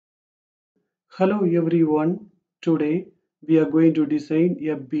Hello everyone. Today we are going to design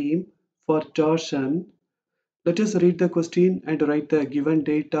a beam for torsion. Let us read the question and write the given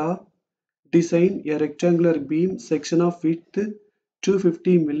data. Design a rectangular beam section of width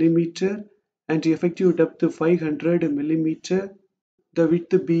 250 mm and effective depth 500 mm. The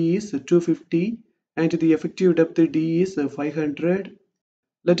width B is 250 and the effective depth D is 500.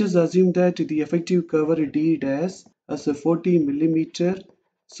 Let us assume that the effective cover D dash as 40 mm.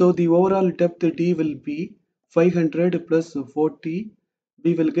 So the overall depth D will be 500 plus 40.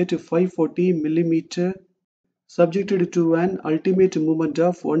 We will get 540 mm subjected to an ultimate moment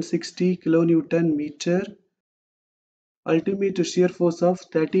of 160 kN meter, ultimate shear force of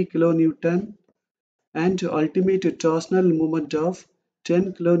 30 kN and ultimate torsional moment of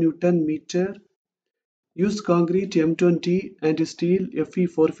 10 kN meter. Use concrete M20 and steel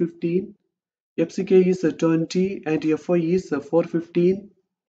Fe415. FCK is 20 and FY is 415.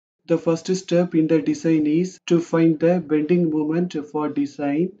 The first step in the design is to find the bending moment for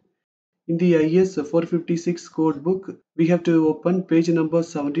design. In the IS 456 codebook, we have to open page number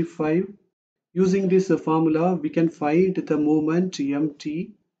 75. Using this formula, we can find the moment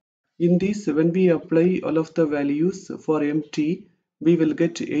MT. In this, when we apply all of the values for MT, we will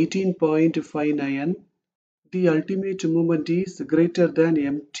get 18.59. The ultimate moment is greater than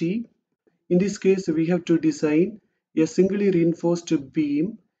MT. In this case, we have to design a singly reinforced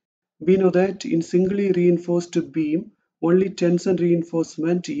beam. We know that in singly reinforced beam, only tension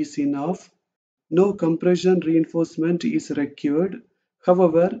reinforcement is enough. No compression reinforcement is required.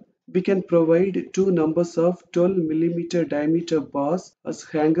 However, we can provide two numbers of 12 mm diameter bars as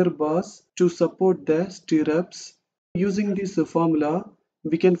hanger bars to support the stirrups. Using this formula,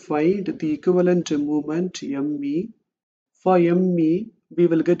 we can find the equivalent moment ME. For ME, we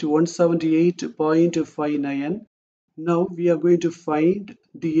will get 178.59. Now we are going to find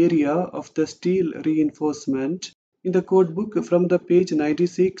the area of the steel reinforcement. In the code book from the page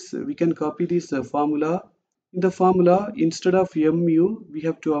 96, we can copy this formula. In the formula, instead of MU, we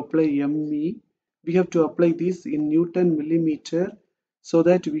have to apply ME. We have to apply this in Newton millimeter, so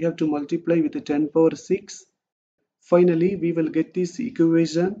that we have to multiply with 10 power 6. Finally, we will get this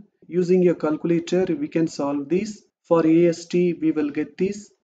equation. Using a calculator, we can solve this. For AST, we will get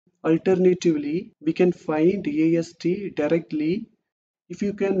this. Alternatively, we can find AST directly. If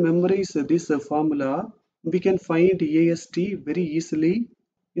you can memorize this formula, we can find AST very easily.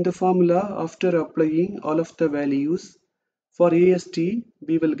 In the formula, after applying all of the values, for AST,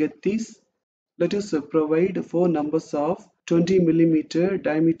 we will get this. Let us provide four numbers of 20 mm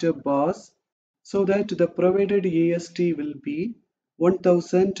diameter bars, so that the provided AST will be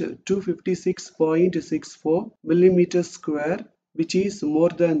 1256.64 mm square, which is more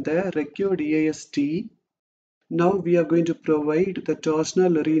than the required AST. Now we are going to provide the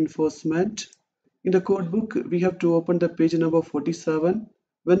torsional reinforcement. In the code book, we have to open the page number 47.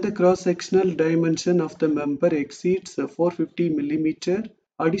 When the cross-sectional dimension of the member exceeds 450 mm,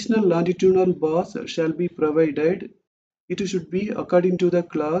 additional longitudinal bars shall be provided. It should be according to the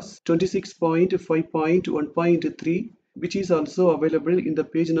class 26.5.1.3, which is also available in the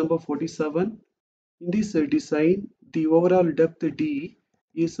page number 47. In this design, the overall depth D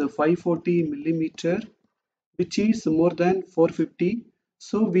is 540 mm, which is more than 450.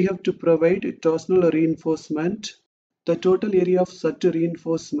 So we have to provide torsional reinforcement. The total area of such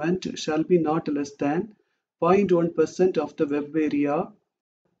reinforcement shall be not less than 0.1% of the web area.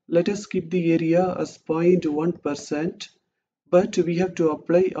 Let us keep the area as 0.1%, but we have to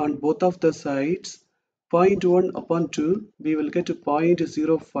apply on both of the sides. 0.1 upon 2, we will get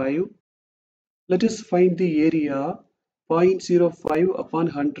 0.05. Let us find the area. 0.05 upon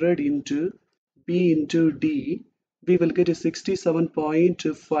 100 into B into D, we will get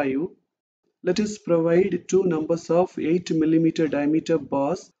 67.5. Let us provide two numbers of 8 mm diameter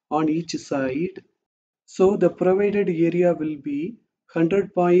bars on each side. So the provided area will be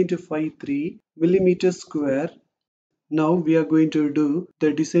 100.53 mm square. Now we are going to do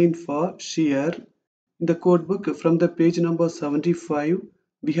the design for shear. In the code book from the page number 75,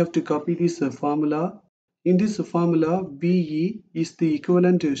 we have to copy this formula. In this formula, BE is the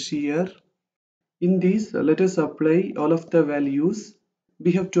equivalent shear. In this, let us apply all of the values.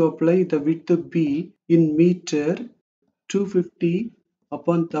 We have to apply the width B in meter. 250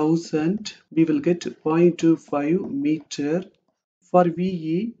 upon 1000, we will get 0.25 meter. For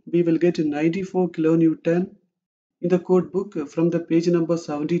VE, we will get 94 kilonewton. In the code book from the page number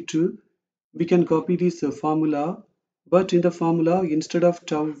 72, we can copy this formula. But in the formula, instead of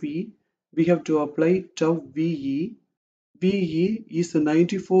tau V, we have to apply tau VE. VE is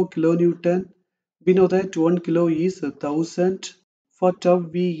 94 kilonewton. We know that 1 kilo is 1000. For tau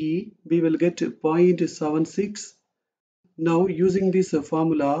VE, we will get 0.76. Now using this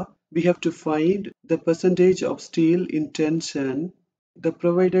formula, we have to find the percentage of steel in tension. The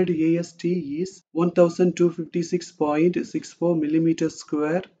provided AST is 1256.64 millimeters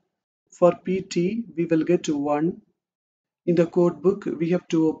square. For PT, we will get 1. In the code book, we have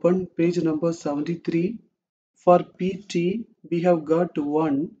to open page number 73. For PT, we have got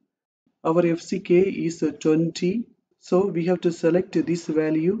 1. Our FCK is 20. So we have to select this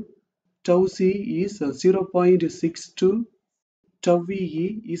value. Tau C is 0.62. Tau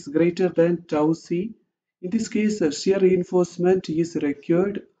VE is greater than tau C. In this case, shear reinforcement is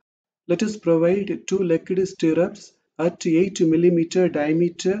required. Let us provide two legged stirrups at 8 mm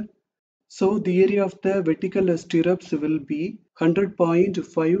diameter. So the area of the vertical stirrups will be 100.5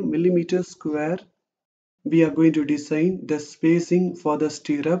 mm square. We are going to design the spacing for the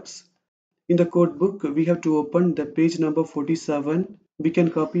stirrups. In the code book, we have to open the page number 47. We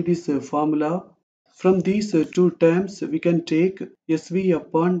can copy this formula. From these two terms, we can take SV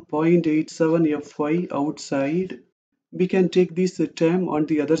upon 0.87 Fy outside. We can take this term on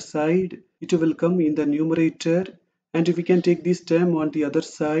the other side. It will come in the numerator. And we can take this term on the other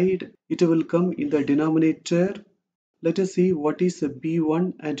side. It will come in the denominator. Let us see what is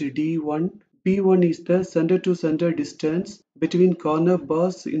B1 and D1. B1 is the center to center distance between corner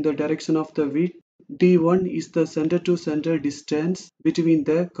bars in the direction of the width. D1 is the center to center distance between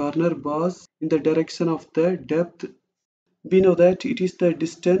the corner bars in the direction of the depth. We know that it is the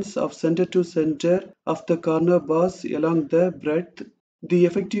distance of center to center of the corner bars along the breadth. The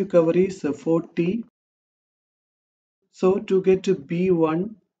effective cover is 40. So to get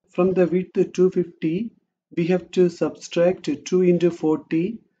B1 from the width 250, we have to subtract 2 into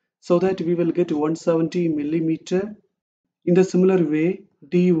 40 so that we will get 170 millimeter. In the similar way,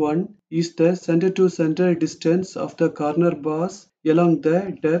 D1 is the center to center distance of the corner bars along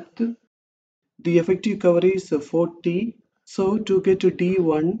the depth. The effective cover is 40. So to get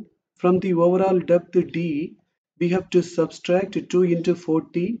D1 from the overall depth D, we have to subtract 2 into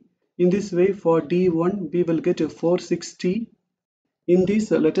 40. In this way, for D1, we will get 460. In this,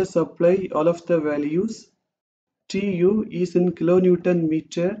 let us apply all of the values. TU is in kilonewton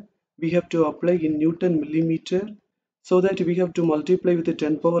meter. We have to apply in Newton millimeter. So that we have to multiply with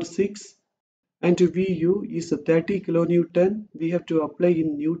 10 power 6. And VU is 30 kilonewton. We have to apply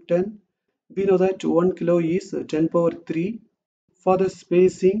in Newton. We know that 1 kilo is 10 power 3. For the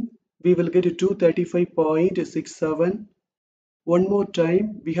spacing, we will get 235.67. One more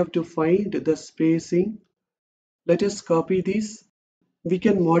time, we have to find the spacing. Let us copy this. We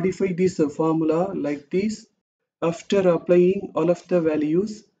can modify this formula like this. After applying all of the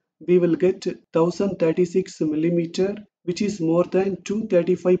values, we will get 1036 millimeter, which is more than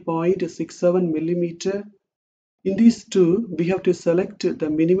 235.67 millimeter. In these two, we have to select the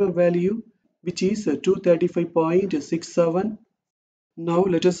minimum value, which is 235.67. Now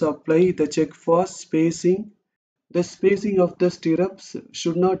let us apply the check for spacing. The spacing of the stirrups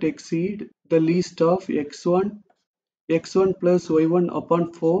should not exceed the least of x1 plus y1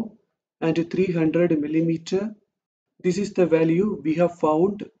 upon 4 and 300 millimeter. This is the value we have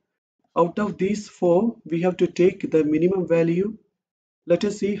found. Out of these 4, we have to take the minimum value. Let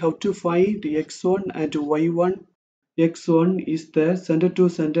us see how to find x1 and y1. x1 is the center to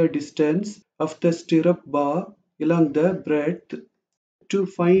center distance of the stirrup bar along the breadth. To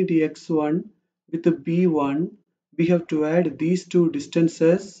find x1 with b1, we have to add these two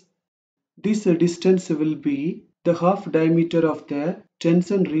distances. This distance will be the half diameter of the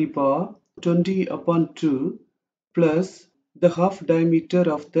tension rebar 20 upon 2 plus the half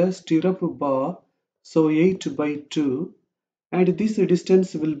diameter of the stirrup bar, so 8 by 2, and this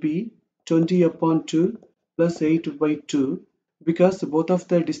distance will be 20 upon 2 plus 8 by 2 because both of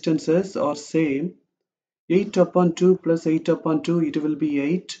the distances are same. 8 upon 2 plus 8 upon 2, it will be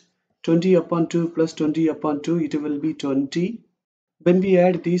 8. 20 upon 2 plus 20 upon 2, it will be 20. When we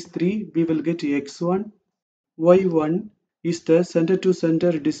add these three, we will get x1. y1 is the center to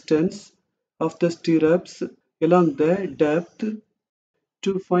center distance of the stirrups along the depth.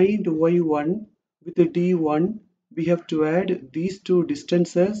 To find y1 with d1, we have to add these two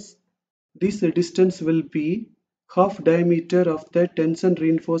distances. This distance will be half diameter of the tension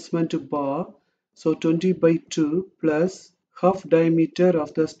reinforcement bar, so 20 by 2 plus half diameter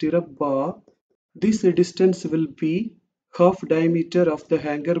of the stirrup bar. This distance will be half diameter of the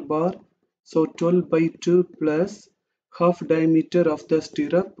hanger bar, so 12 by 2 plus half diameter of the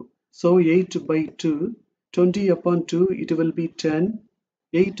stirrup, so 8 by 2. 20 upon 2, it will be 10.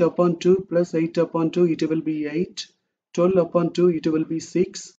 8 upon 2 plus 8 upon 2, it will be 8. 12 upon 2, it will be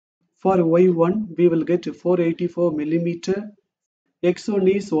 6. For y1, we will get 484 millimeter.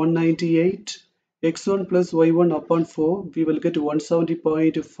 x1 is 198, x1 plus y1 upon 4, we will get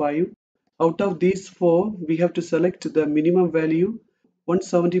 170.5. Out of these 4, we have to select the minimum value.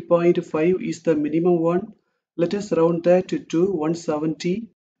 170.5 is the minimum one. Let us round that to 170.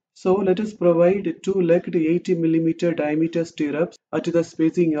 So let us provide two-legged 80 mm diameter stirrups at the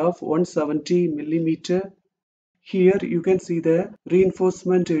spacing of 170 mm. Here you can see the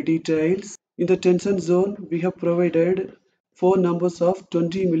reinforcement details. In the tension zone, we have provided 4 numbers of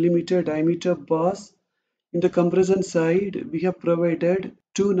 20 mm diameter bars. In the compression side, we have provided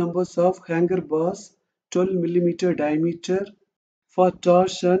 2 numbers of hanger bars, 12 mm diameter. For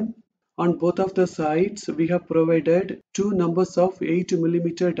torsion, on both of the sides, we have provided 2 numbers of 8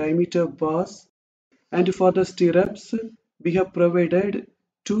 mm diameter bars. And for the stirrups, we have provided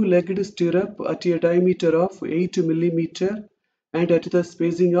two-legged stirrup at a diameter of 8 mm and at the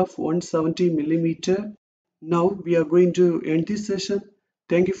spacing of 170 mm. Now we are going to end this session.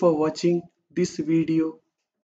 Thank you for watching this video.